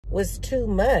was too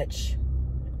much.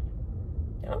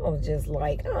 I was just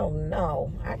like, oh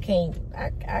no, I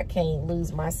can't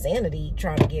lose my sanity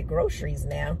trying to get groceries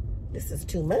now. This is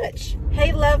too much.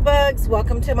 Hey love bugs,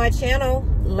 welcome to my channel.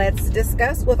 Let's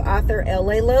discuss with author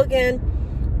L.A.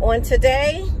 Logan. On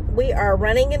today, we are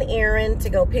running an errand to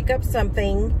go pick up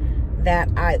something that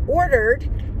I ordered,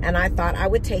 and I thought I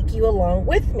would take you along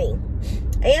with me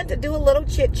and to do a little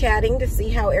chit-chatting to see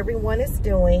how everyone is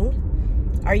doing.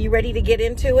 Are you ready to get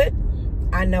into it?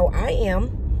 I know I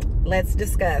am. Let's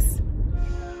discuss.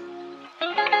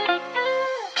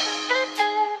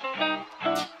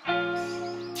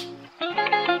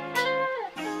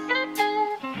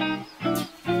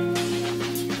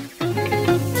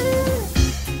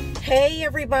 Hey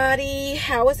everybody,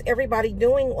 how is everybody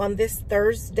doing on this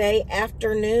Thursday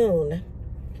afternoon?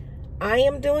 I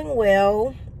am doing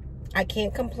well. I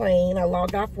can't complain. I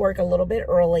logged off work a little bit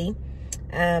early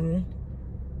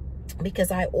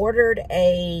because I ordered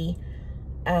a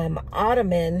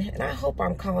ottoman, and I hope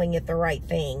I'm calling it the right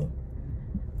thing.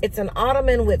 It's an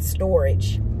ottoman with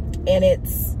storage, and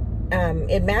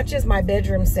it matches my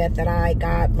bedroom set that I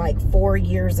got like 4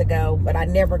 years ago, but I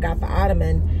never got the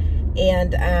ottoman.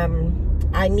 And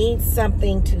I need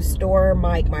something to store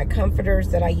my comforters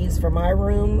that I use for my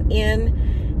room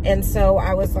in. And so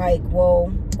I was like, well,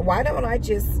 why don't I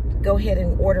just go ahead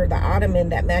and order the ottoman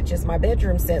that matches my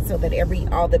bedroom set so that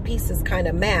all the pieces kind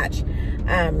of match.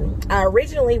 I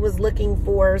originally was looking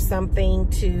for something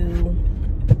to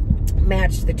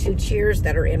match the 2 chairs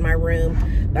that are in my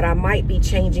room, but I might be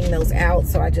changing those out.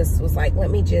 So I just was like,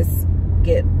 let me just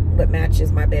get what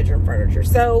matches my bedroom furniture.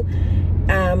 So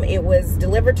it was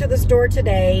delivered to the store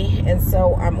today, and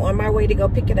so I'm on my way to go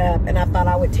pick it up, and I thought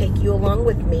I would take you along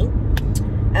with me.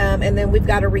 And then we've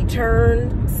got to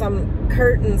return some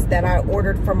curtains that I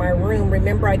ordered for my room.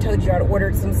 Remember, I told you I'd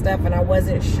ordered some stuff and I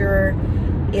wasn't sure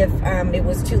if it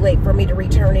was too late for me to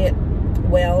return it.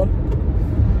 Well,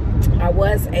 I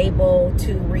was able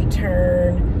to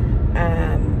return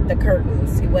the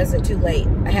curtains. It wasn't too late.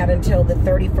 I had until the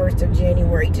 31st of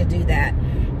January to do that.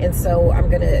 And so I'm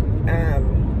going to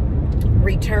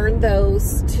return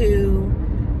those to,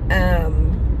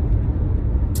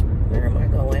 where am I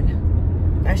going?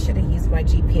 I should have used my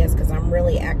GPS because I'm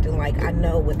really acting like I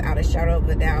know without a shadow of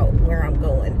a doubt where I'm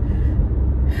going.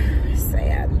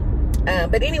 Sad.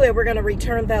 But anyway, we're going to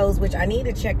return those, which I need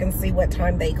to check and see what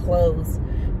time they close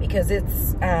because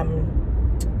it's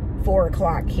 4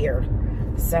 o'clock here.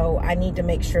 So I need to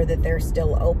make sure that they're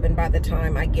still open by the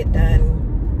time I get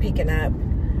done picking up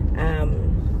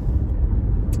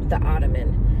the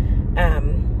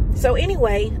ottoman. So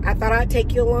anyway, I thought I'd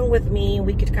take you along with me.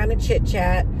 We could kind of chit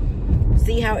chat,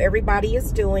 see how everybody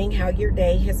is doing, how your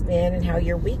day has been and how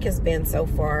your week has been so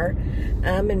far,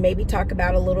 and maybe talk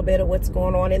about a little bit of what's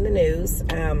going on in the news.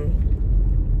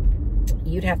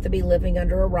 You'd have to be living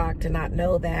under a rock to not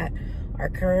know that our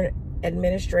current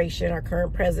administration, our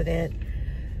current president,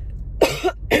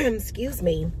 excuse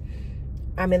me,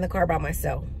 I'm in the car by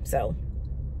myself, so,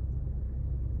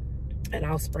 and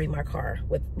I'll spray my car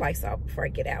with Lysol before I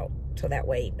get out, so that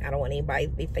way I don't want anybody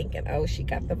to be thinking, oh, she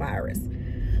got the virus.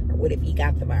 Or what if you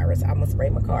got the virus? I'm gonna spray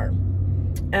my car.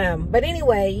 But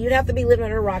anyway, you'd have to be living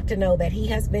under a rock to know that he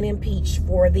has been impeached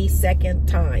for the 2nd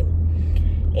time.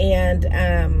 And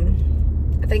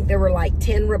I think there were like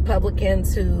 10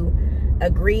 Republicans who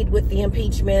agreed with the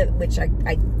impeachment, which I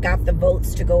got the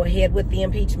votes to go ahead with the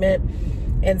impeachment.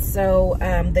 And so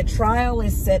the trial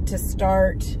is set to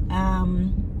start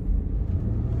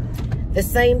the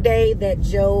same day that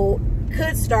Joe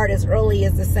could start, as early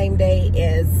as the same day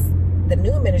as the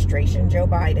new administration, Joe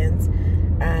Biden's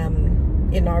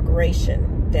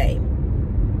inauguration day.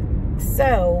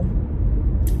 So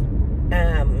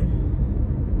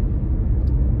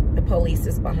the police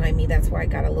is behind me. That's why I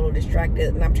got a little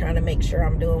distracted, and I'm trying to make sure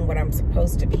I'm doing what I'm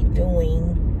supposed to be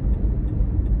doing,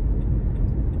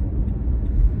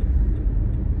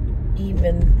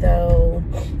 even though,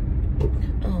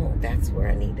 oh, that's where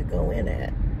I need to go in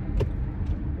at.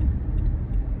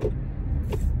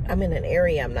 I'm in an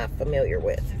area I'm not familiar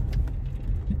with.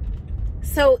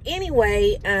 So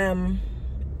anyway,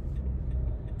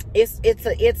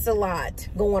 it's a lot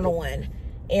going on.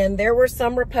 And there were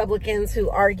some Republicans who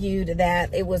argued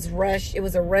that it was rushed. It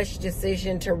was a rush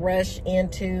decision to rush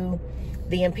into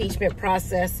the impeachment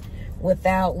process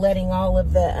without letting all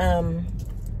of the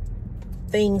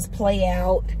things play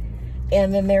out.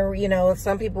 And then there were, you know,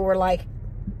 some people were like,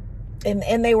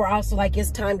 and they were also like, it's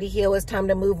time to heal, it's time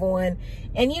to move on.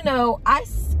 And you know,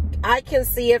 I can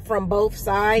see it from both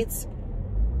sides.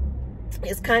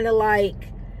 It's kind of like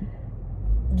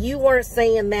you weren't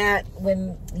saying that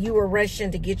when you were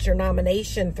rushing to get your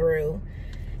nomination through.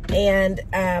 And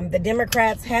the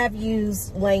Democrats have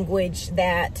used language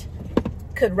that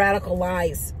could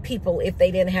radicalize people if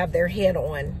they didn't have their head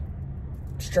on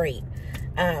straight.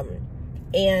 I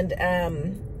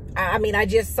mean, I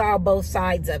just saw both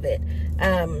sides of it.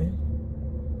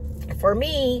 For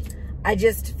me, I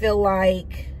just feel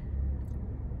like,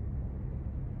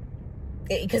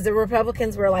 because the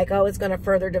Republicans were like, oh, it's going to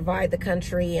further divide the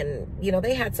country. And, you know,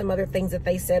 they had some other things that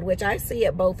they said, which I see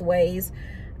it both ways.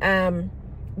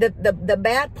 The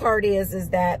bad part is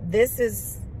that this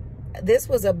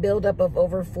was a buildup of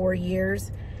over 4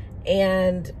 years.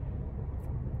 And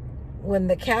when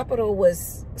the Capitol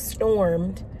was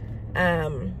stormed,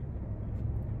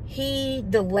 he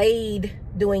delayed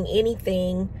doing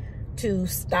anything to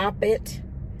stop it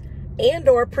and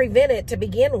or prevent it to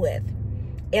begin with.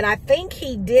 And I think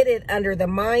he did it under the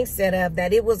mindset of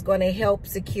that it was going to help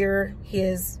secure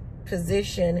his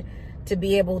position to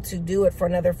be able to do it for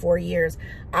another 4 years.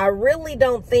 I really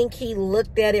don't think he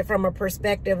looked at it from a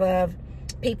perspective of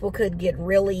people could get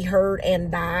really hurt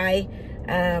and die.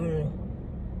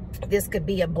 This could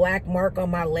be a black mark on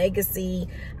my legacy.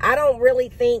 I don't really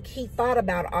think he thought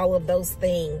about all of those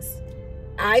things.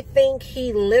 I think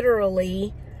he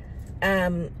literally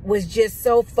was just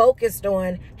so focused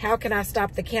on, how can I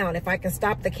stop the count? If I can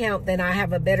stop the count, then I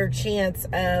have a better chance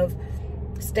of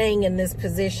staying in this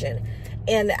position.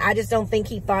 And I just don't think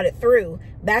he thought it through.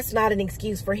 That's not an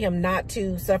excuse for him not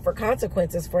to suffer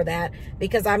consequences for that.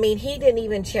 Because, I mean, he didn't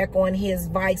even check on his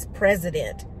vice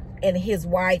president and his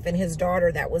wife and his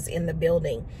daughter that was in the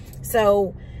building.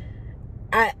 So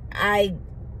I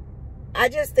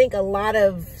just think a lot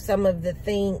of some of the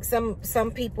things,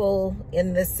 some people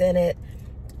in the Senate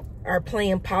are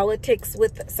playing politics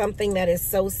with something that is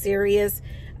so serious,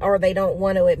 or they don't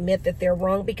want to admit that they're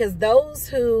wrong. Because those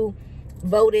who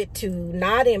voted to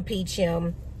not impeach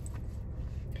him,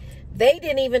 they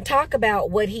didn't even talk about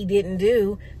what he didn't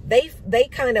do. They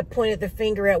kind of pointed the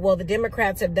finger at, well, the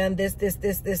Democrats have done this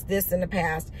in the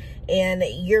past, and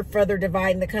you're further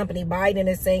dividing the country. Biden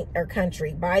is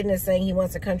saying he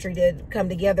wants the country to come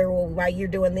together. Well, while you're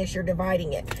doing this, you're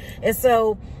dividing it. And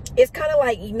so it's kind of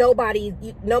like no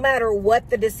matter what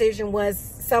the decision was,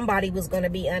 somebody was going to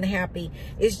be unhappy.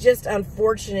 It's just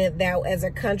unfortunate that as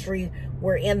a country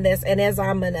we're in this. And as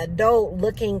I'm an adult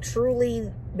looking,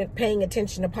 truly paying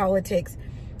attention to politics,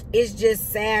 it's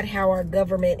just sad how our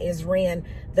government is ran.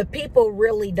 The people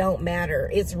really don't matter.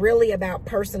 It's really about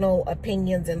personal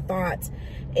opinions and thoughts.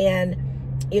 And,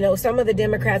 you know, some of the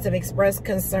Democrats have expressed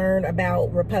concern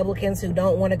about Republicans who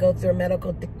don't want to go through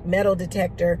a metal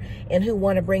detector and who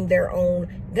want to bring their own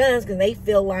guns because they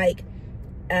feel like,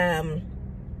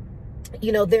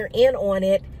 you know, they're in on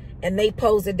it and they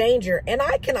pose a danger. And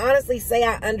I can honestly say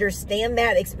I understand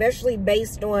that, especially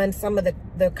based on some of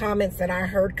the comments that I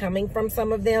heard coming from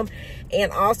some of them.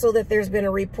 And also that there's been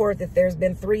a report that there's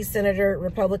been 3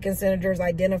 Republican senators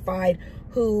identified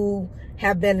where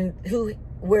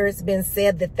it's been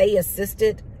said that they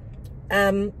assisted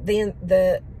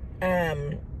the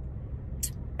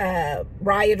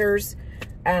rioters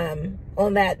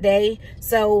on that day.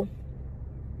 So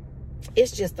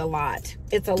it's just a lot.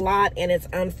 It's a lot, and it's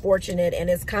unfortunate, and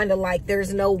it's kind of like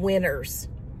there's no winners.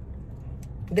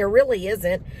 There really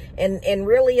isn't. And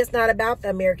really it's not about the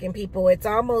American people. It's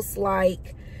almost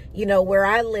like, you know, where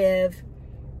I live,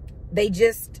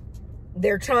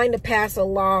 they're trying to pass a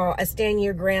law, a stand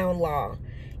your ground law.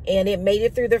 And it made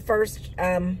it through the first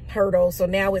hurdle, so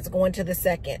now it's going to the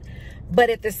second. But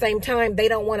at the same time, they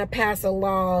don't want to pass a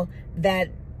law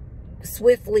that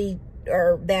swiftly,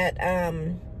 or that,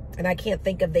 and I can't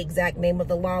think of the exact name of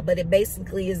the law, but it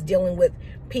basically is dealing with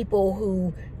people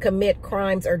who commit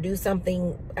crimes or do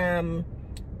something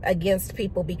against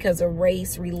people because of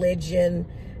race, religion,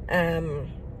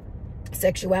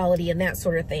 sexuality, and that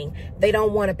sort of thing. They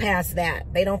don't want to pass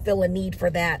that. They don't feel a need for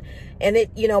that. And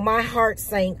it, you know, my heart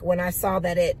sank when I saw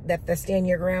that the stand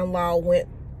your ground law went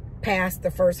past the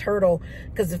first hurdle,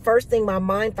 because the first thing my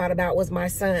mind thought about was my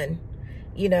son.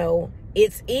 You know,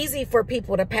 it's easy for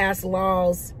people to pass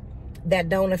laws that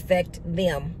don't affect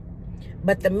them,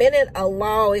 but the minute a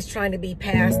law is trying to be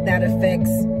passed that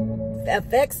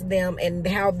affects them and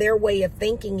how their way of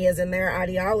thinking is and their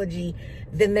ideology,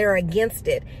 then they're against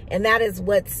it. And that is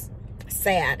what's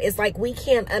sad. It's like we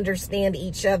can't understand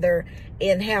each other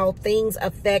and how things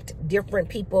affect different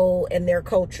people and their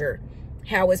culture,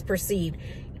 how it's perceived.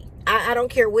 I don't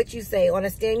care what you say, on a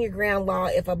stand your ground law,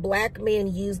 if a black man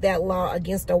used that law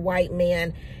against a white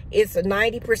man, it's a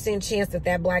 90% chance that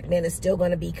that black man is still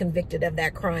going to be convicted of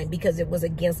that crime because it was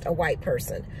against a white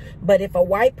person. But if a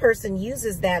white person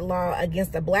uses that law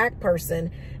against a black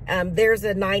person, there's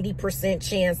a 90%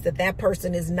 chance that that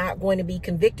person is not going to be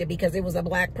convicted because it was a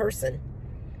black person.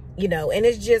 You know, and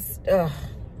it's just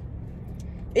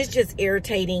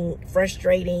irritating,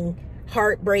 frustrating,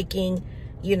 heartbreaking.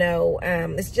 You know,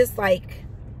 it's just like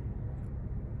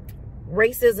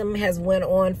racism has went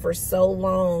on for so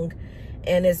long,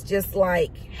 and it's just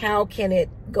like, how can it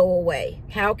go away?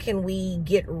 How can we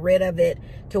get rid of it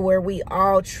to where we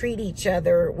all treat each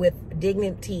other with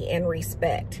dignity and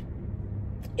respect?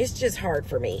 It's just hard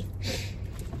for me.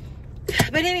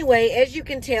 But anyway, as you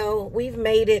can tell, we've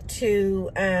made it to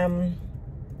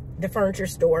the furniture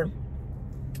store.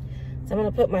 So I'm going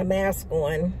to put my mask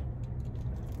on.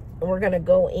 And we're going to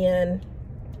go in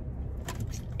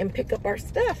and pick up our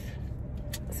stuff.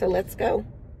 So let's go.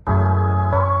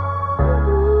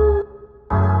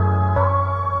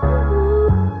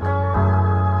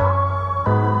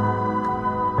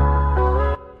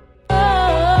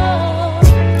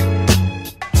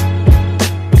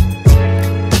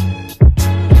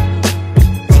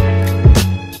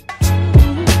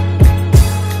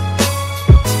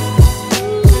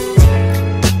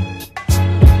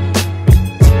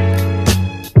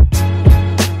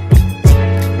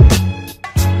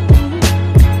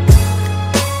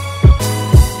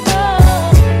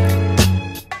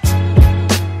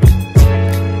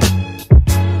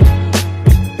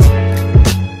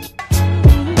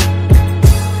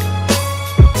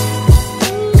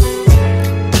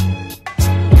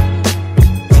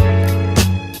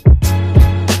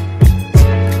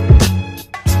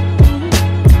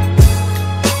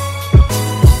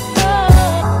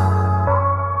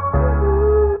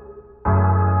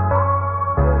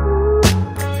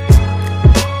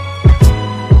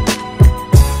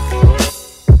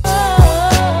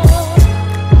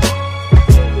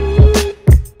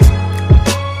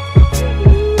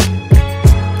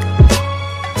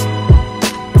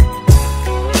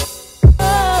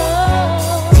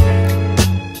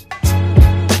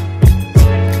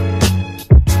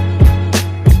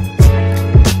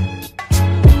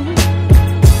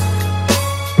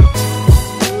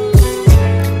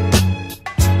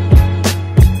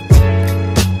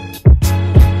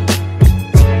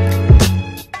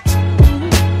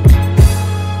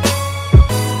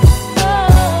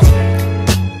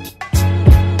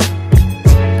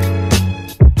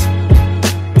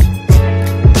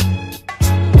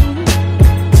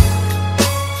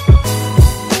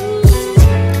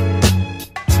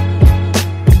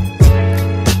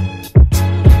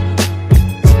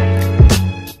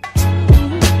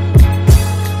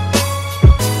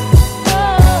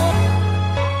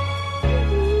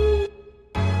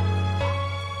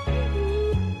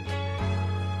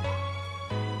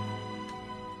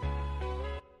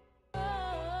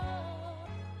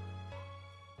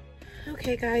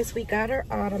 Okay guys, we got our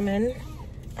ottoman.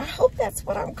 I hope that's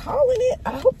what I'm calling it.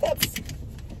 I hope that's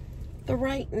the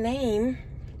right name.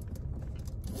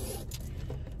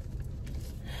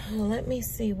 Let me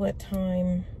see what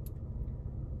time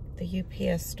the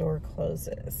UPS store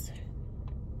closes.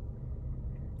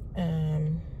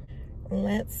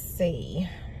 Let's see.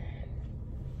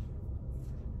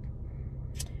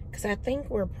 Because I think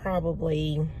we're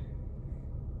probably,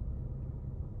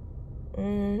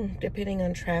 depending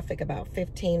on traffic, about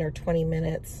 15 or 20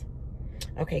 minutes.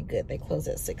 Okay, good. They close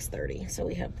at 6:30, so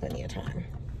we have plenty of time.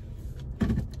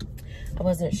 I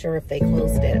wasn't sure if they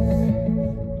closed it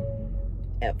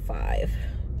at 5.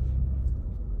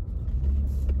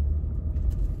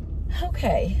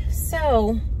 Okay,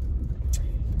 so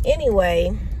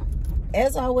anyway,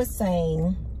 as I was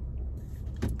saying,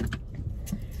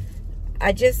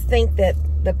 I just think that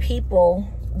the people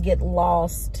get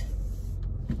lost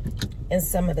in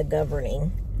some of the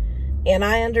governing. And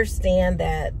I understand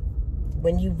that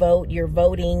when you vote, you're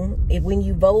voting. When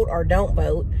you vote or don't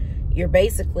vote, you're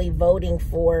basically voting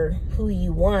for who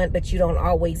you want, but you don't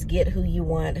always get who you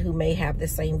want, who may have the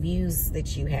same views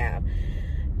that you have.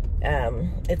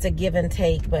 It's a give and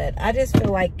take, but I just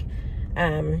feel like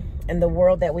in the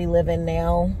world that we live in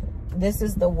now, this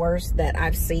is the worst that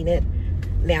I've seen it.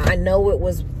 Now, I know it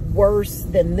was worse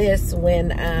than this when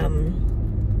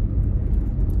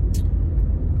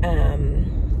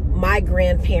my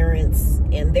grandparents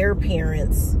and their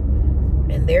parents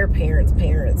and their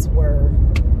parents' were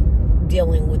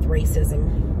dealing with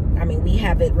racism. I mean, we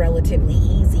have it relatively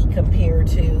easy compared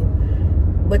to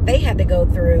what they had to go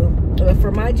through. But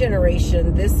for my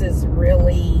generation, this is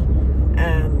really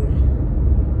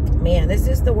man, this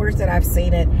is the worst that I've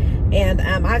seen it. And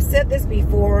I've said this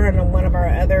before on one of our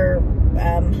other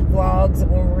vlogs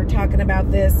when we were talking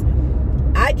about this.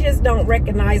 I just don't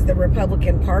recognize the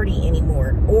Republican Party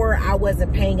anymore, or I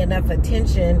wasn't paying enough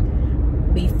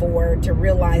attention before to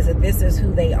realize that this is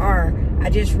who they are. I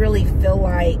just really feel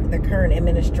like the current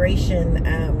administration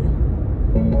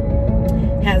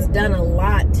has done a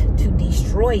lot to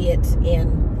destroy it,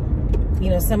 and you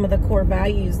know, some of the core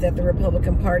values that the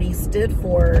Republican Party stood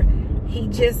for, he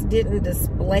just didn't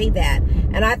display that.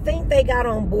 And I think they got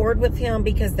on board with him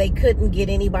because they couldn't get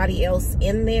anybody else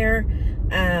in there.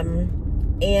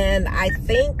 And I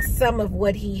think some of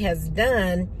what he has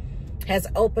done has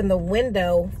opened the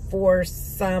window for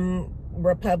some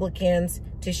Republicans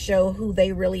to show who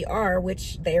they really are,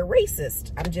 which they're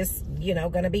racist. I'm just, you know,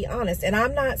 going to be honest. And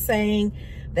I'm not saying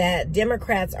that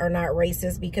Democrats are not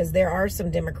racist, because there are some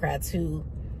Democrats who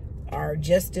are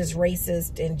just as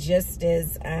racist and just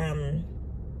as,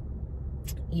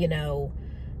 you know,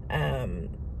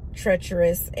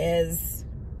 treacherous as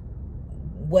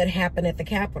what happened at the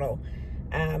Capitol.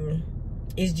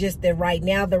 It's just that right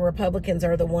now the Republicans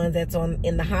are the ones that's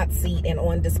in the hot seat and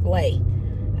on display.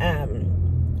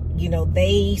 You know,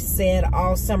 they said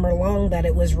all summer long that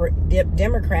it was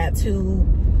Democrats who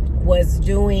was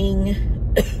doing,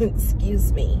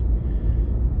 excuse me,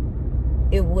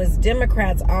 it was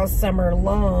Democrats all summer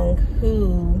long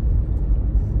who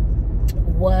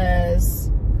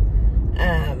was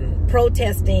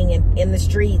protesting in the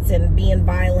streets and being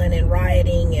violent and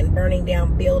rioting and burning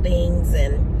down buildings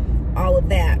and all of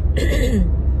that.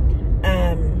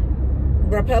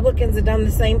 Republicans have done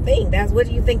the same thing. That's what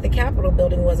do you think the Capitol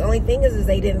building was? Only thing is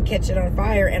they didn't catch it on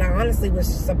fire, and I honestly was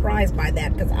surprised by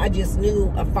that, because I just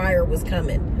knew a fire was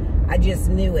coming. I just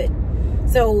knew it.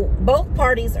 So both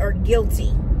parties are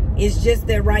guilty. It's just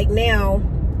that right now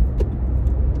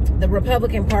the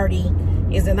Republican Party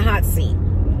is in the hot seat.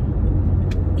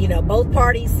 You know, both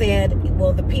parties said,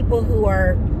 well, the people who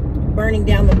are burning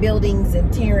down the buildings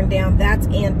and tearing down, that's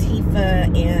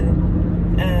Antifa and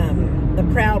the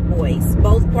Proud Boys.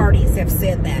 Both parties have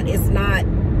said that. It's not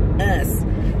us.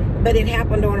 But it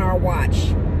happened on our watch.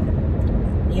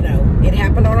 You know, it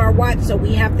happened on our watch, so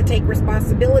we have to take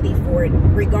responsibility for it,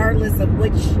 regardless of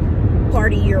which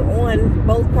party you're on.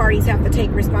 Both parties have to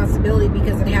take responsibility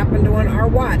because it happened on our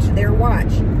watch, their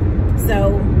watch.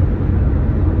 So,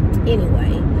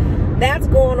 anyway, that's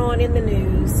going on in the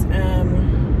news.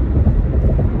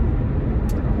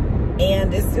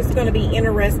 And it's just going to be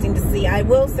interesting to see. I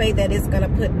will say that it's going to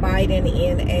put Biden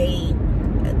in a,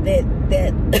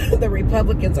 that the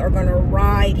Republicans are going to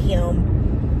ride him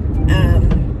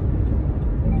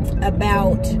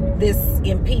about this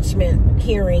impeachment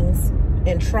hearings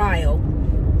and trial.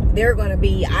 They're going to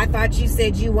be, I thought you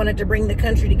said you wanted to bring the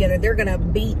country together. They're going to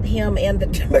beat him and the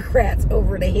Democrats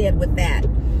over the head with that.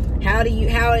 How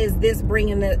is this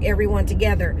bringing everyone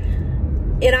together?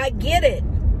 And I get it.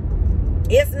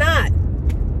 It's not.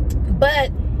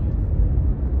 But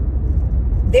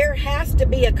there has to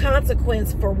be a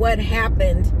consequence for what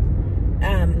happened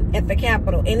at the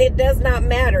Capitol. And it does not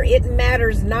matter. It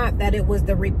matters not that it was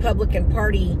the Republican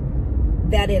Party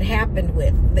that it happened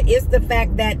with. It's the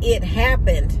fact that it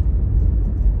happened.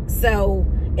 So,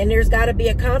 and there's got to be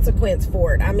a consequence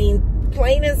for it. I mean,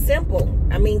 plain and simple.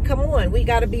 I mean, come on. We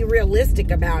got to be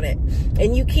realistic about it.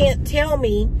 And you can't tell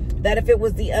me that if it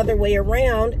was the other way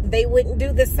around, they wouldn't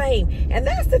do the same. And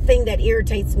that's the thing that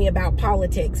irritates me about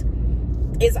politics.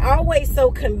 It's always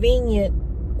so convenient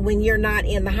when you're not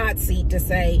in the hot seat to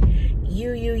say,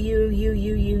 you,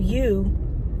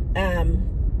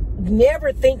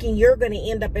 never thinking you're going to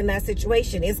end up in that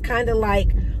situation. It's kind of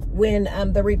like when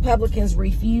the Republicans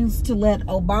refused to let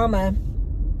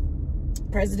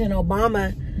President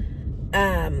Obama,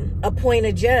 appoint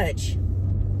a judge.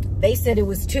 They said it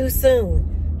was too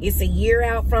soon. It's a year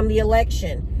out from the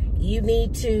election. You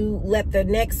need to let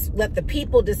the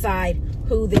people decide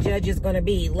who the judge is going to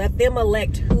be. Let them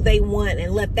elect who they want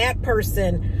and let that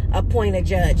person appoint a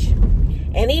judge.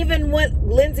 And even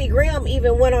Lindsey Graham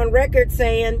even went on record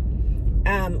saying,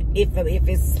 if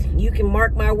it's, you can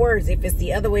mark my words, if it's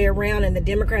the other way around and the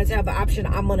Democrats have the option,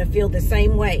 I'm going to feel the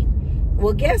same way.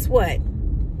 Well, guess what?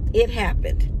 It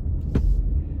happened.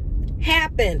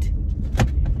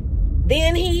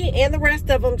 Then he and the rest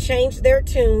of them changed their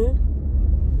tune.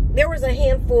 There was a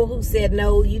handful who said,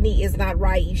 no, it's not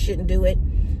right. You shouldn't do it.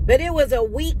 But it was a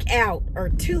week out or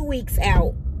 2 weeks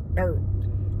out, or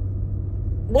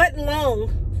wasn't long.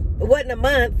 It wasn't a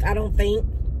month, I don't think.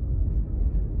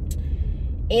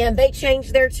 And they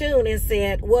changed their tune and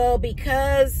said, well,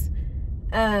 because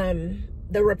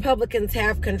the Republicans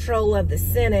have control of the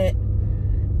Senate,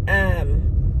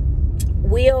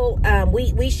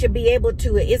 we should be able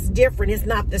to, it's different, it's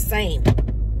not the same.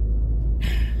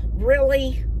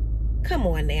 Really? Come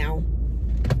on now.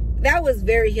 That was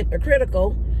very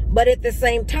hypocritical. But at the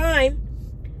same time,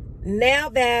 now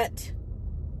that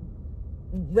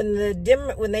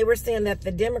when they were saying that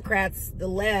the Democrats, the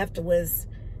left, was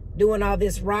doing all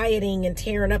this rioting and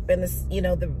tearing up, and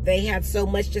they had so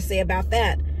much to say about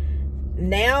that.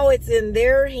 Now it's in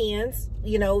their hands.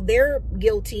 They're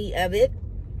guilty of it.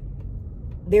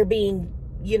 They're being,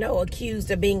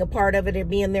 accused of being a part of it or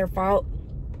being their fault.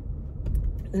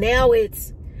 Now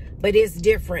it's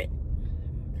different.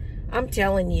 I'm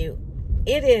telling you,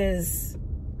 it's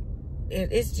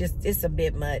a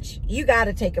bit much. You got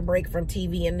to take a break from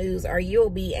TV and news, or you'll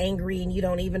be angry and you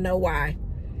don't even know why.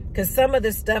 Because some of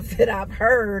the stuff that I've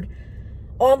heard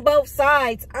on both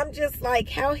sides, I'm just like,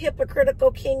 how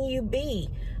hypocritical can you be?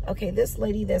 Okay, this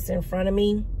lady that's in front of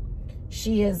me,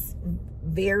 she is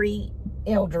very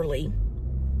elderly.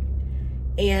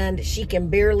 And she can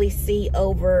barely see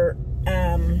over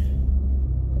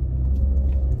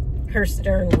her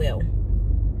stern wheel.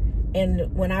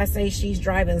 And when I say she's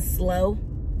driving slow,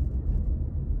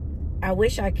 I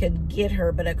wish I could get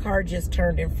her, but a car just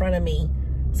turned in front of me,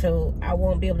 so I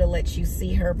won't be able to let you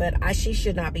see her. But she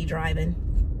should not be driving.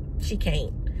 She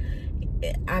can't.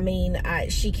 I mean,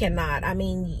 she cannot. I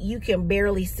mean, you can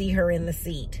barely see her in the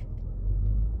seat.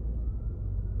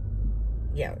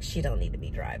 Yeah, she don't need to be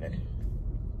driving.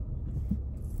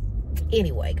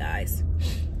 Anyway, guys.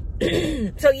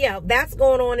 So yeah, that's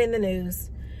going on in the news.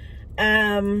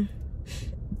 It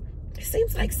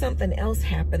seems like something else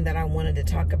happened that I wanted to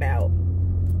talk about,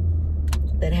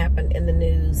 that happened in the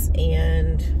news.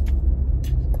 And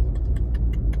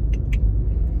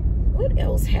what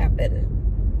else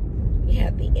happened? You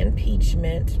had the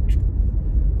impeachment.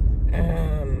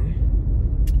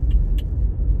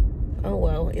 Oh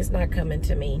well, it's not coming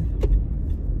to me.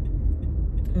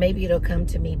 Maybe it'll come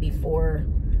to me before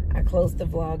I close the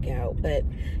vlog out. But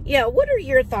yeah, what are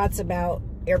your thoughts about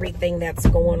everything that's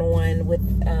going on with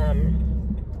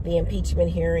the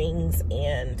impeachment hearings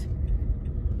and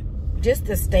just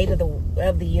the state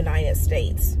of the United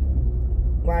States?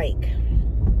 Like,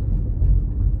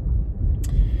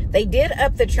 they did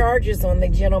up the charges on the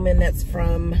gentleman that's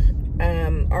from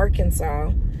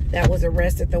Arkansas that was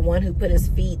arrested, the one who put his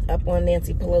feet up on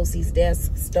Nancy Pelosi's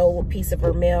desk, stole a piece of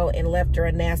her mail, and left her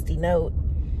a nasty note.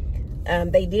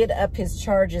 They did up his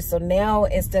charges, so now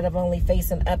instead of only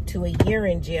facing up to a year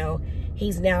in jail,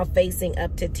 he's now facing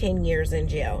up to 10 years in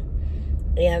jail.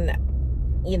 And,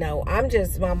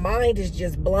 my mind is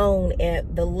just blown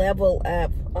at the level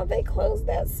of, oh, they closed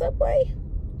that Subway?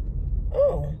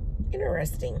 Oh,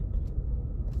 interesting.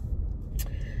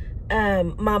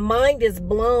 My mind is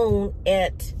blown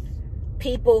at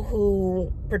people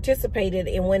who participated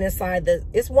and went inside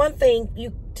it's one thing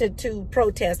to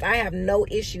protest. I have no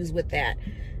issues with that.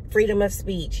 Freedom of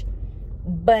speech.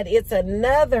 But it's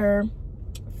another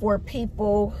for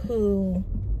people who,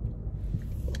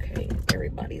 okay,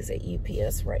 everybody's at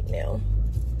UPS right now.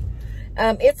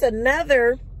 It's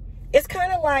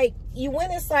kind of like you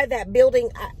went inside that building.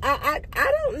 I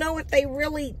don't know if they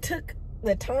really took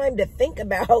the time to think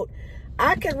about,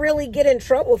 I could really get in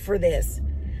trouble for this.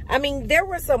 I mean, there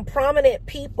were some prominent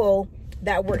people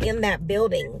that were in that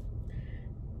building.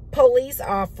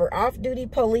 Off-duty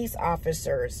police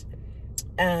officers,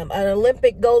 an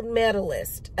Olympic gold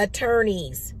medalist,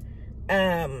 attorneys,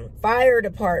 fire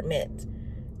department,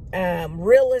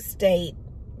 real estate,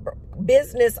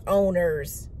 business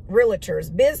owners,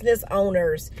 realtors, business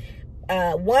owners.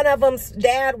 One of them's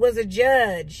dad was a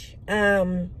judge.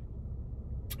 One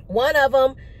of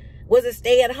them was a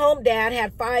stay-at-home dad,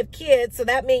 had 5 kids. So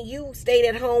that meant you stayed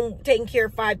at home taking care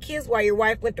of 5 kids while your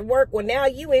wife went to work. Well, now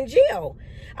you in jail.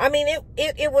 I mean,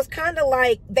 it was kind of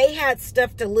like they had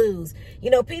stuff to lose.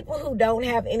 People who don't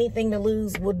have anything to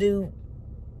lose will do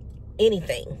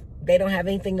anything. They don't have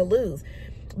anything to lose.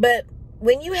 But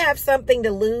when you have something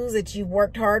to lose that you've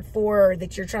worked hard for, or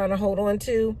that you're trying to hold on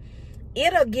to,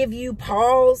 it'll give you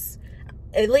pause,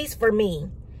 at least for me.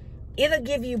 It'll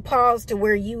give you pause to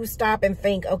where you stop and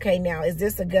think, okay, now, is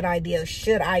this a good idea?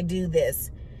 Should I do this?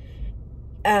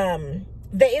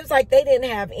 It was like they didn't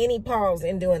have any pause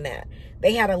in doing that.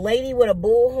 They had a lady with a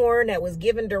bullhorn that was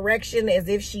giving direction as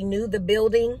if she knew the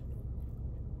building.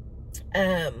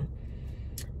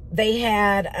 They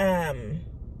had,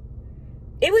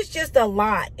 it was just a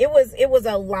lot. It was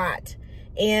a lot.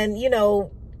 And,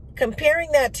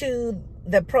 comparing that to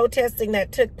the protesting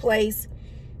that took place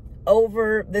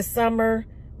over the summer,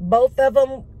 both of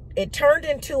them, it turned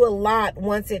into a lot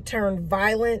once it turned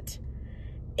violent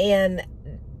and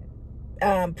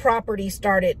property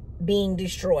started being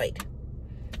destroyed.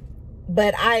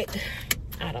 But I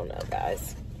don't know,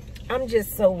 guys. I'm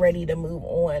just so ready to move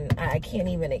on. I can't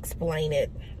even explain it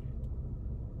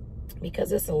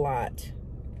because it's a lot.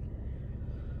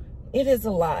 It is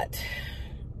a lot.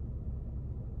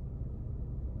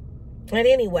 And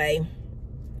anyway,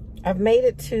 I've made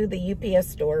it to the UPS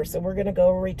store, so we're gonna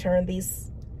go return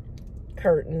these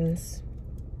curtains.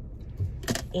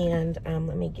 And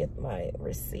let me get my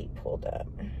receipt pulled up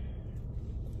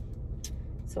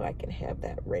so I can have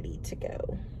that ready to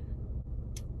go.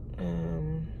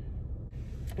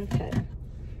 Okay.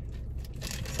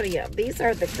 So yeah, these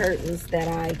are the curtains that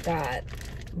I got,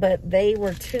 but they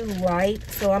were too light,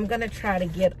 so I'm gonna try to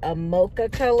get a mocha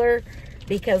color,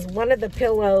 because one of the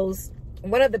pillows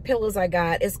I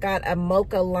got, it's got a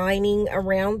mocha lining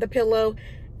around the pillow,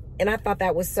 and I thought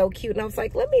that was so cute, and I was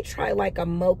like, let me try like a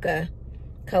mocha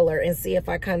color and see if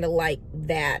I kind of like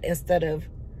that instead of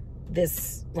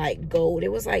this like gold.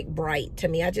 It was like bright to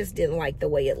me. I just didn't like the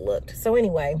way it looked. So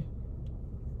anyway,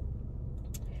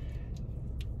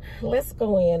 let's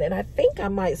go in, and I think I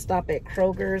might stop at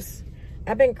Kroger's.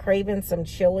 I've been craving some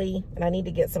chili, and I need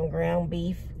to get some ground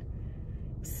beef.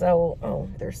 So, oh,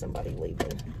 there's somebody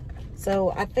leaving.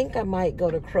 So I think I might go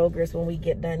to Kroger's when we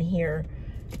get done here.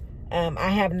 I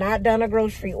have not done a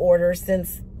grocery order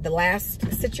since the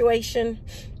last situation.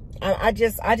 I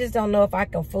just don't know if I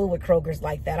can fool with Kroger's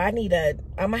like that. I'm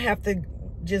gonna have to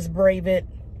just brave it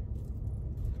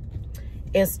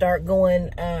and start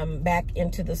going back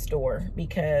into the store,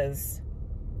 because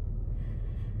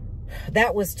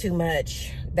that was too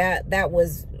much. That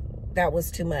was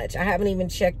too much. I haven't even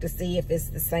checked to see if it's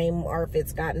the same or if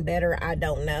it's gotten better. I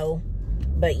don't know,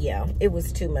 but yeah, it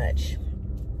was too much.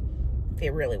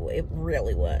 It really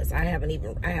was. I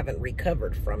haven't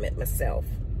recovered from it myself.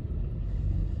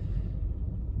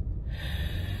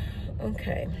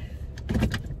 Okay.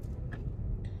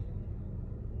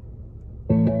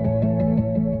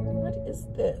 What is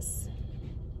this?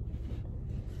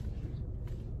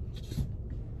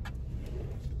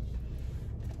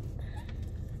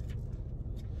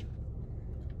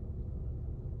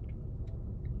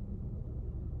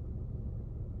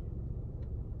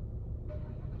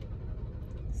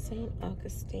 St.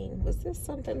 Augustine. Was this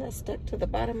something that stuck to the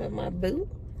bottom of my boot?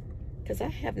 Because I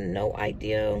have no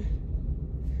idea.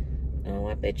 Oh,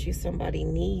 I bet you somebody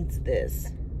needs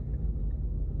this.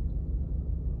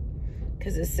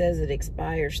 Because it says it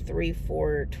expires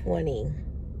 3/4/20.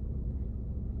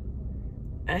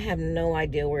 I have no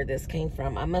idea where this came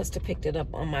from. I must have picked it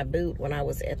up on my boot when I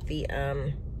was at the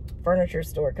furniture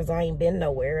store, because I ain't been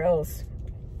nowhere else.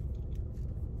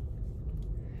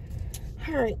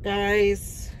 All right,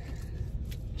 guys.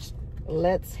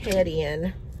 Let's head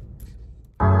in.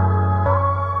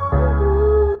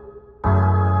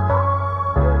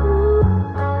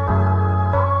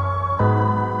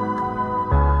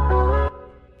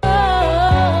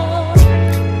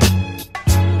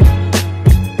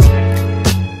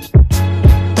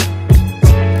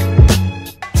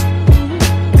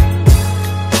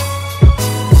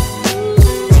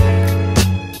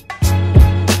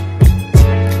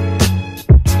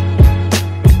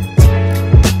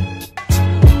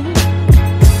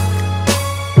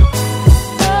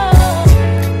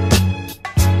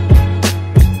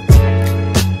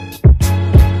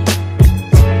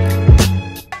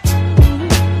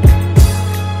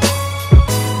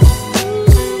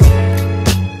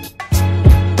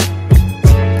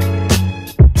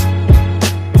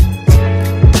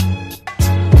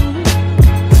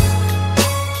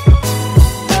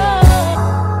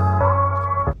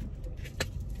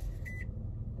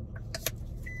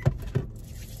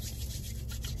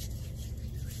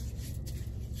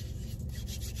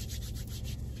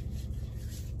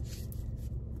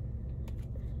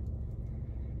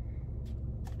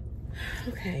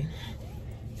 Okay,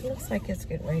 it looks like it's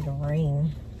getting ready to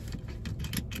rain.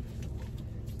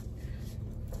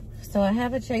 So I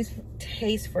have a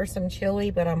taste for some chili,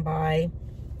 but I'm by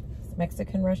this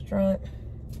Mexican restaurant.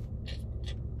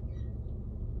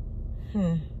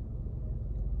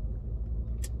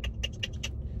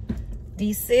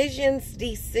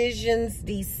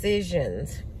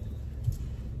 Decisions.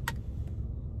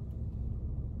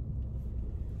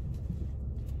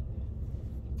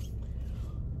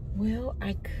 Well,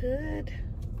 I could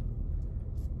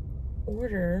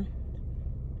order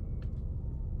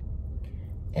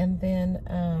and then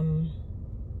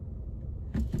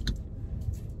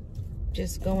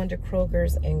just go into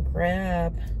Kroger's and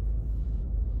grab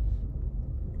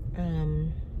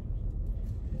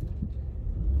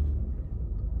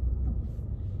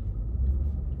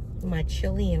my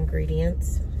chili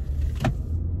ingredients.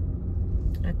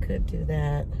 I could do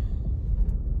that.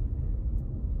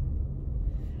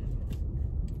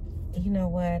 You know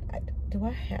what? I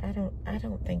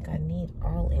don't think I need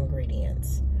all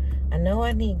ingredients. I know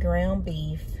I need ground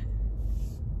beef.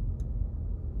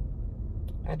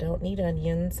 I don't need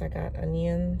onions. I got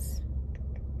onions.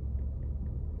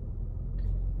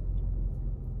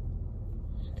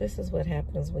 This is what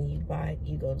happens when you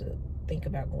go to think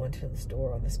about going to the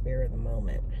store on the spur of the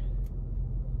moment.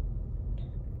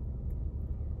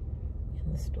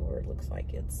 And the store, it looks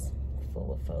like it's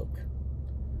full of folk.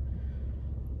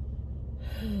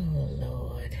 Oh,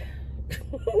 Lord.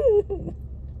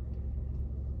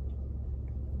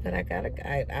 But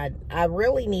I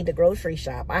really need to grocery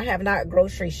shop. I have not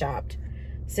grocery shopped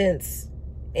since,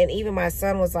 and even my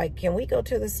son was like, can we go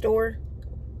to the store?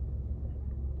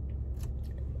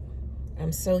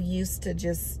 I'm so used to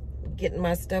just getting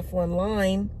my stuff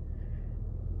online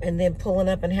and then pulling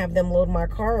up and have them load my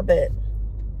car, but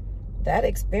that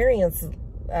experience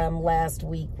last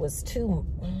week was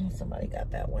somebody got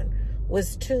that one,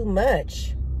 was too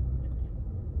much.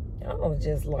 I was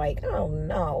just like, oh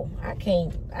no, I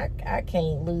can't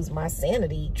lose my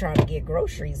sanity trying to get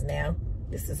groceries now.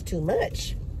 This is too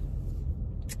much.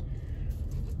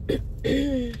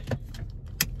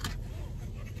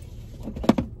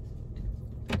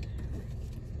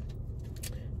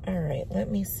 All right,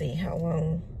 let me see how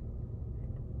long.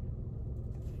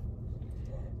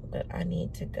 But I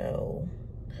need to go.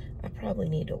 I probably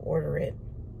need to order it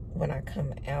when I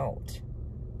come out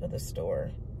of the store,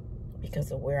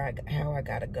 because of how I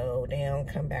gotta go down,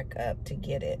 come back up to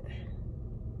get it.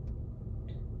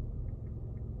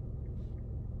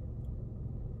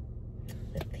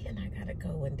 But then I gotta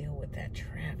go and deal with that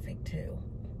traffic too.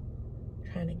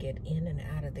 Trying to get in and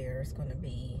out of there is gonna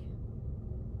be,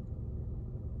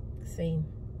 see,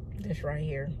 this right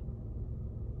here.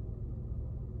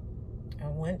 I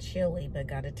want chili, but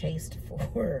got a taste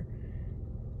for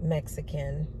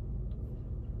Mexican.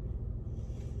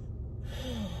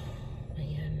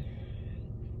 Man.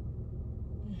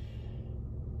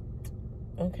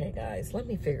 Okay, guys, let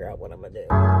me figure out what I'm gonna do.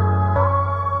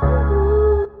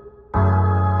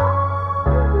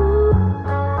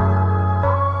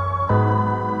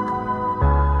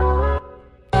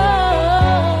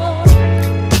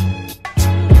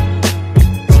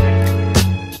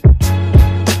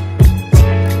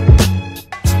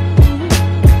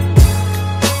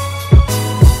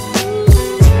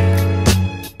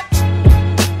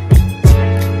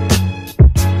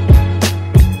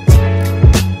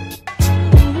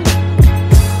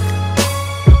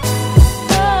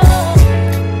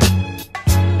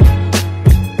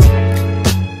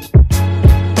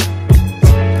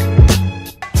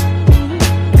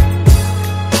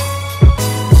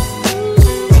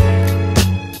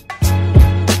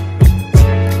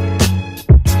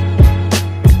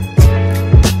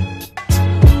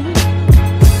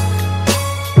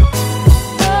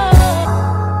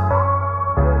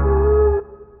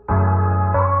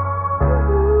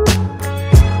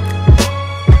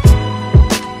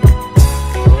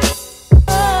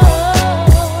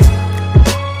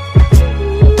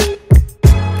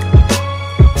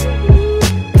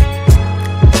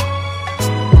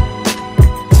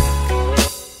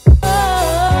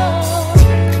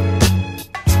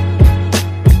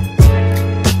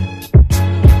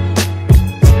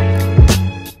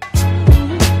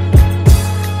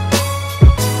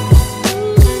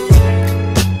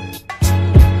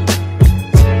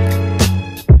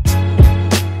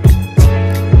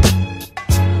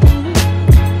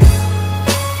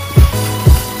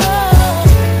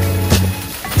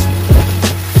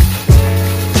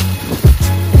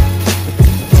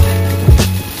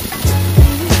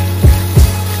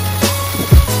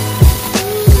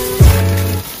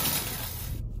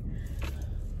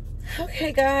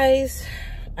 Okay, guys,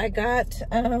 I got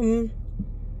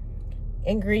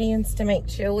ingredients to make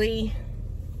chili,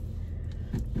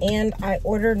 and I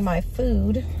ordered my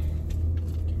food.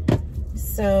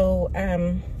 So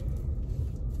I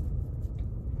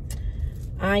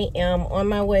am on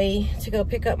my way to go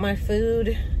pick up my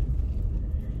food,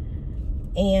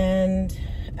 and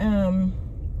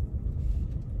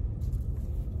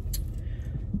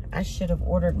I should have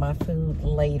ordered my food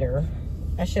later.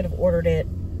 I should have ordered it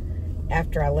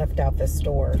after I left out the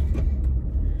store.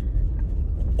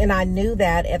 And I knew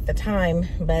that at the time,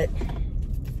 but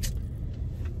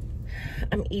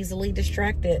I'm easily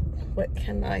distracted. What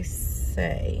can I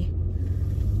say?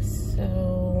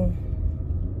 So,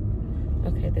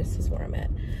 okay, this is where I'm at.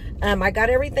 I got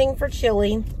everything for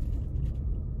chili.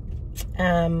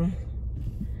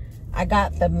 I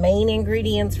got the main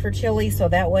ingredients for chili, so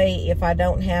that way if I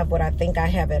don't have what I think I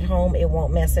have at home, it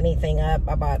won't mess anything up.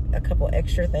 I bought a couple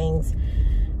extra things.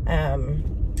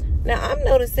 Now, I'm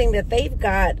noticing that they've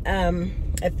got,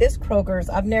 at this Kroger's,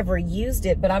 I've never used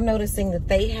it, but I'm noticing that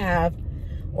they have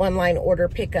online order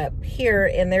pickup here,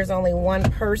 and there's only one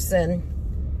person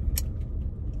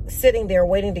sitting there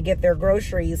waiting to get their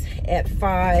groceries at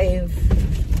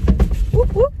 5,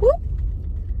 whoop, whoop, whoop.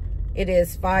 It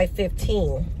is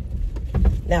 5:15.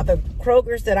 Now, the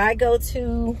Kroger's that I go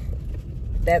to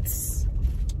that's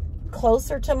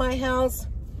closer to my house,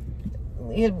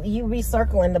 you be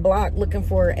circling the block looking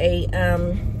for a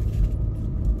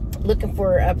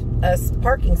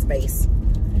parking space.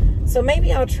 So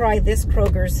maybe I'll try this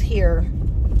Kroger's here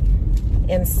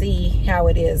and see how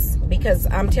it is, because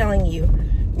I'm telling you,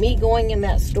 me going in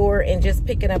that store and just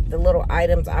picking up the little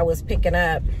items I was picking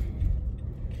up,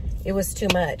 it was too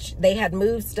much. They had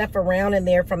moved stuff around in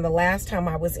there from the last time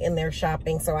I was in there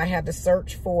shopping, so I had to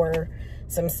search for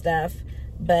some stuff.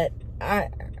 But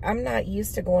I'm not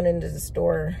used to going into the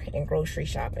store and grocery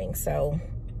shopping, so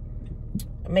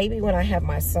maybe when I have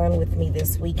my son with me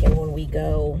this weekend when we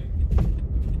go,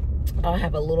 I'll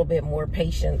have a little bit more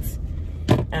patience.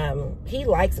 He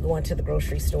likes going to the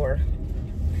grocery store.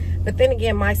 But then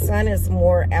again, my son is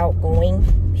more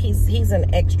outgoing. He's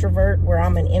an extrovert where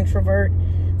I'm an introvert.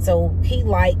 So he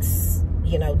likes,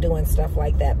 you know, doing stuff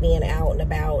like that, being out and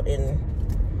about. And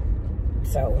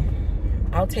so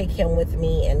I'll take him with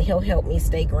me and he'll help me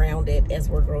stay grounded as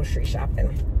we're grocery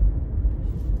shopping.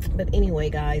 But anyway,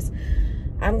 guys,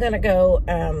 I'm going to go,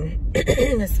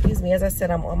 excuse me, as I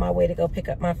said, I'm on my way to go pick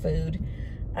up my food.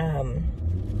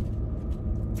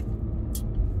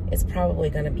 It's probably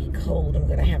going to be cold. I'm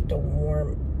going to have to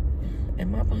warm.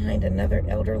 Am I behind another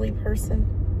elderly person?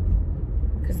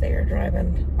 Because they are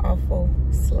driving awful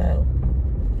slow.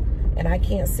 And I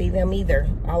can't see them either.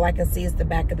 All I can see is the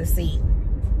back of the seat.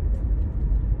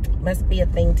 Must be a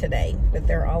thing today that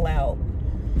they're all out.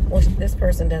 Well, this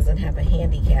person doesn't have a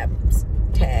handicap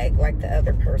tag like the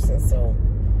other person, so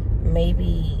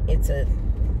maybe it's a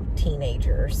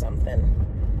teenager or something.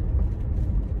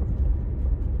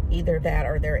 Either that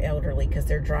or they're elderly, because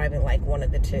they're driving like one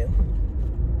of the two.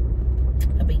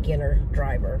 A beginner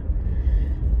driver.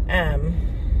 Yeah.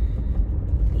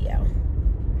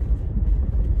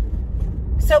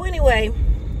 So anyway,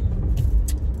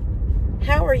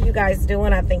 how are you guys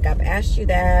doing? I think I've asked you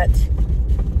that.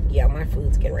 Yeah, my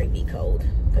food's getting ready to be cold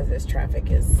because this traffic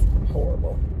is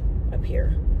horrible up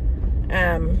here.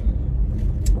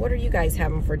 What are you guys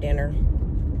having for dinner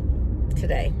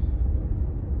today?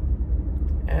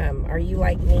 Are you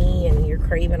like me and you're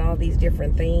craving all these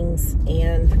different things,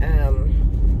 and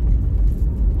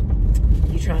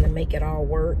you trying to make it all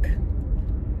work?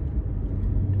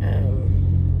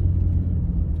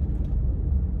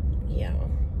 Yeah,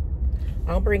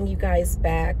 I'll bring you guys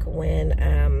back when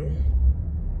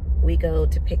we go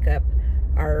to pick up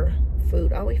our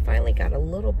food. Oh, we finally got a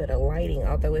little bit of lighting,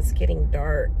 although it's getting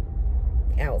dark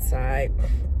outside.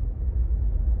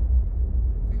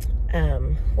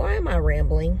 Why am I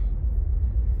rambling?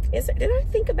 Did I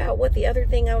think about what the other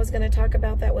thing I was going to talk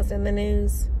about that was in the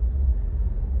news?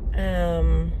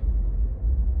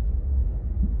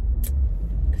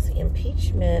 Because the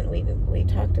impeachment, we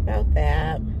talked about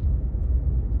that.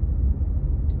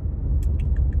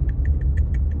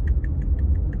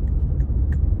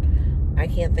 I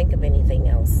can't think of anything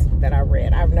else that I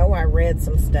read. I know I read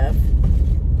some stuff,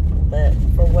 but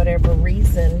for whatever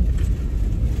reason,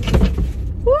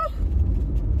 whew,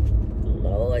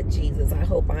 Lord Jesus, I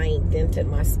hope I ain't dented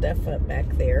my stuff up back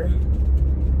there,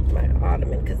 my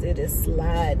ottoman, because it is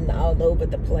sliding all over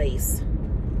the place.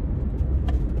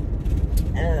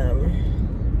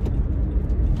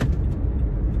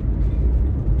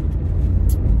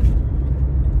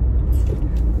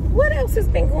 What else has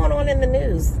been going on in the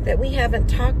news that we haven't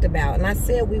talked about? And I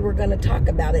said we were going to talk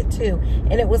about it too,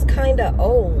 and it was kind of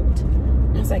old.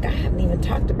 I was like, I haven't even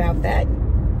talked about that.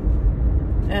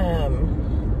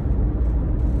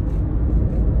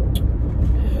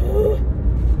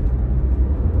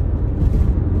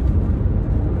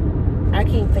 I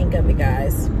can't think of it,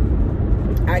 guys.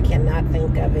 I cannot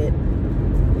think of it.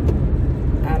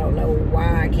 I don't know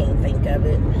why I can't think of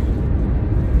it.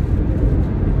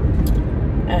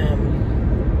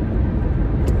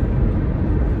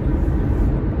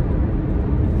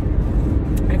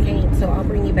 I can't, so I'll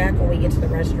bring you back when we get to the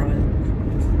restaurant.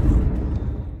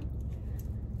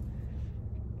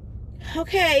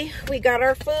 Okay, we got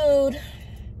our food.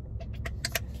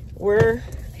 We're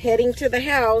heading to the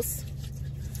house.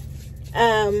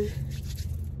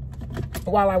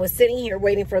 While I was sitting here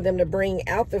waiting for them to bring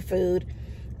out the food,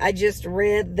 I just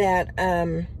read that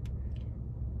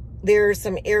there are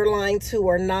some airlines who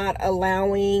are not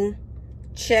allowing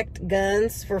checked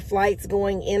guns for flights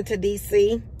going into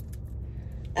DC.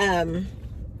 They're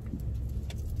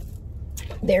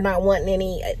not wanting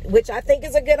any, which I think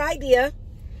is a good idea.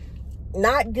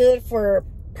 Not good for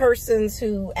persons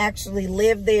who actually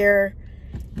live there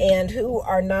and who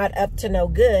are not up to no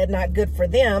good. Not good for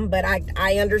them, but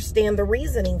I understand the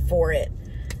reasoning for it.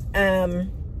 The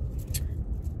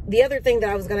other thing that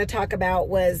I was going to talk about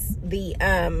was the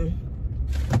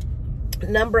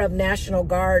number of National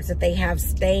Guards that they have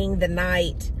staying the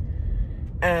night.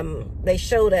 They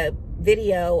showed a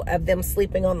video of them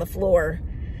sleeping on the floor.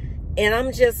 And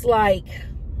I'm just like,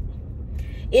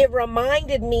 it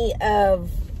reminded me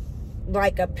of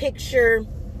like a picture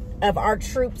of our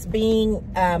troops being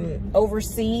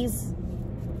overseas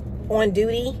on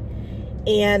duty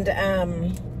and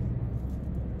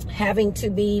having to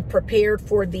be prepared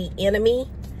for the enemy.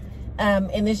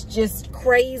 And it's just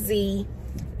crazy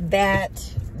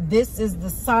that this is the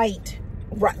site,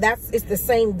 it's the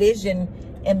same vision,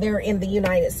 and they're in the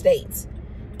United States,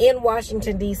 in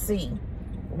Washington, D.C.,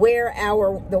 where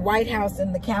the White House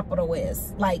and the Capitol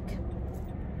is. Like,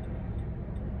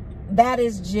 that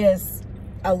is just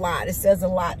a lot. It says a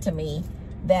lot to me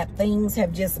that things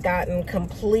have just gotten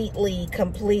completely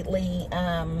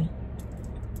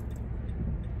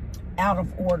out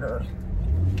of order.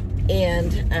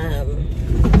 And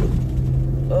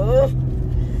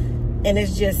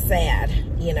it's just sad,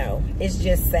 you know. It's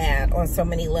just sad on so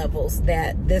many levels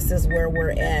that this is where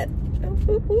we're at.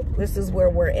 This is where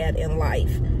we're at in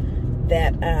life.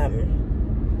 That,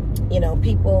 you know,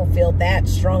 people feel that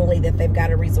strongly that they've got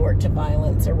to resort to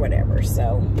violence or whatever.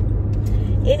 So,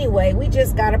 anyway, we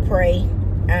just got to pray.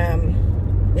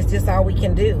 It's just all we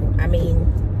can do. I mean,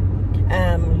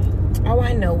 oh,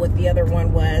 I know what the other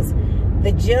one was.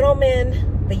 The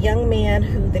gentleman, the young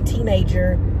man the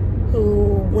teenager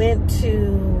who went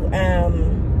to,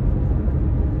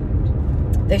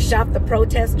 they shot the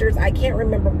protesters. I can't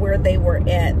remember where they were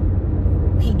at.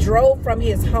 He drove from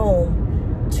his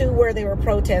home to where they were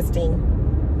protesting.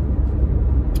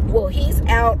 Well, he's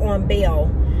out on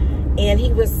bail, and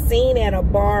he was seen at a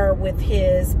bar with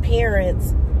his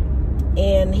parents,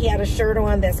 and he had a shirt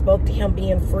on that spoke to him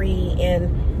being free.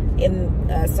 And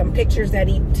in some pictures that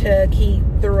he took, he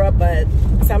threw up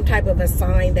some type of a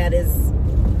sign that is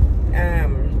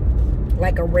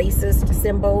like a racist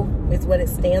symbol is what it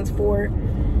stands for.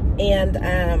 And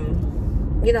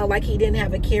you know, like he didn't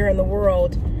have a care in the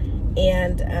world.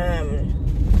 And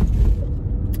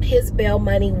his bail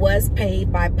money was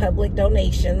paid by public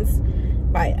donations.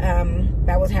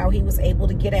 That was how he was able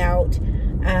to get out.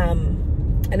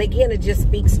 And again, it just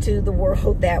speaks to the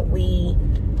world that we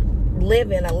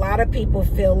live in. A lot of people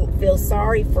feel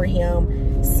sorry for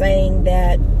him, saying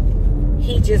that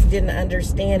he just didn't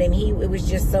understand, and it was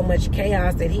just so much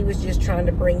chaos that he was just trying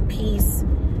to bring peace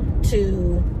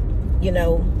to, you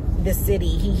know, the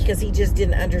city, because he just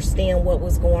didn't understand what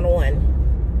was going on.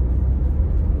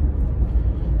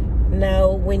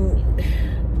 No,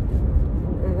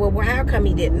 well, how come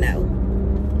he didn't know?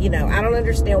 You know, I don't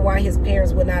understand why his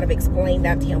parents would not have explained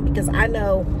that to him, because I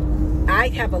know I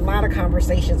have a lot of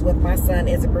conversations with my son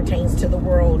as it pertains to the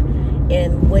world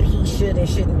and what he should and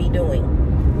shouldn't be doing.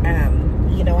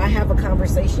 You know, I have a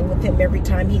conversation with him every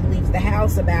time he leaves the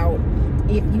house about,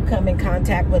 if you come in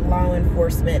contact with law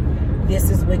enforcement, this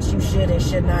is what you should and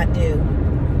should not do.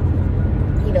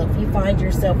 You know, if you find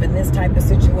yourself in this type of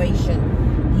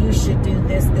situation, you should do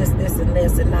this, this, this, and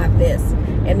this, and not this.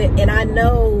 And I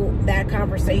know that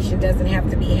conversation doesn't have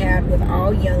to be had with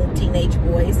all young teenage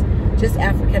boys, just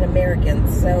African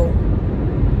Americans. So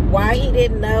why he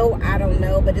didn't know, I don't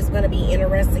know, but it's going to be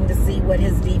interesting to see what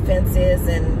his defense is,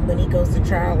 and when he goes to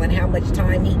trial, and how much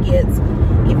time he gets,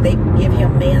 if they give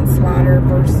him manslaughter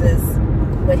versus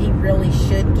what he really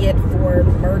should get for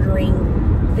murdering,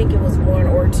 I think it was 1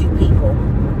 or 2 people.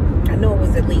 I know it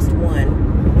was at least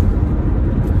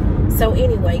 1. So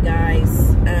anyway,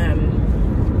 guys,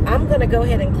 I'm going to go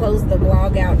ahead and close the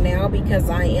vlog out now because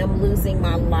I am losing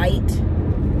my light.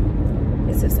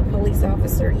 Is this a police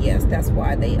officer? Yes, that's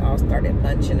why they all started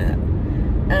bunching up.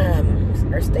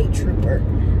 Or state trooper.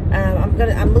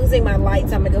 I'm losing my light,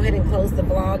 so I'm gonna go ahead and close the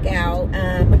vlog out.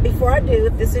 But before I do,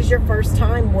 if this is your first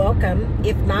time, welcome.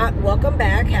 If not, welcome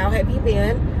back. How have you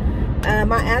been? I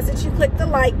ask that you click the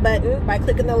like button. By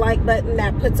clicking the like button,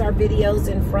 that puts our videos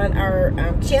in front, our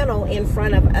channel in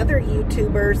front of other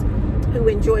YouTubers who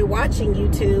enjoy watching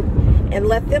YouTube, and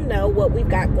let them know what we've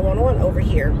got going on over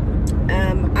here.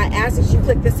 I ask that you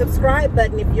click the subscribe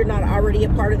button if you're not already a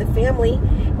part of the family,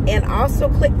 and also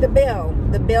click the bell.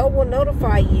 The bell will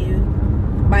notify you.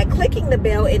 By clicking the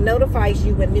bell, it notifies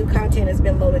you when new content has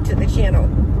been loaded to the channel.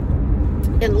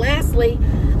 And lastly,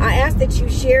 I ask that you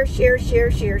share.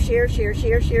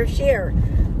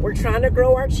 We're trying to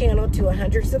grow our channel to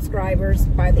 100 subscribers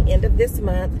by the end of this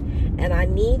month, and I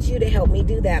need you to help me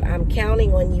do that. I'm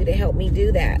counting on you to help me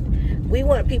do that. We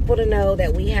want people to know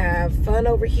that we have fun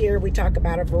over here. We talk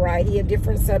about a variety of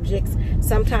different subjects,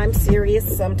 sometimes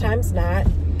serious, sometimes not,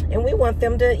 and we want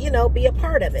them to, you know, be a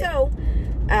part of it. So,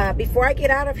 before I get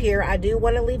out of here, I do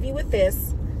want to leave you with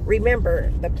this.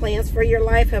 Remember, the plans for your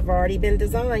life have already been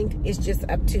designed. It's just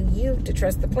up to you to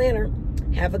trust the planner.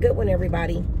 Have a good one,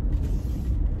 everybody.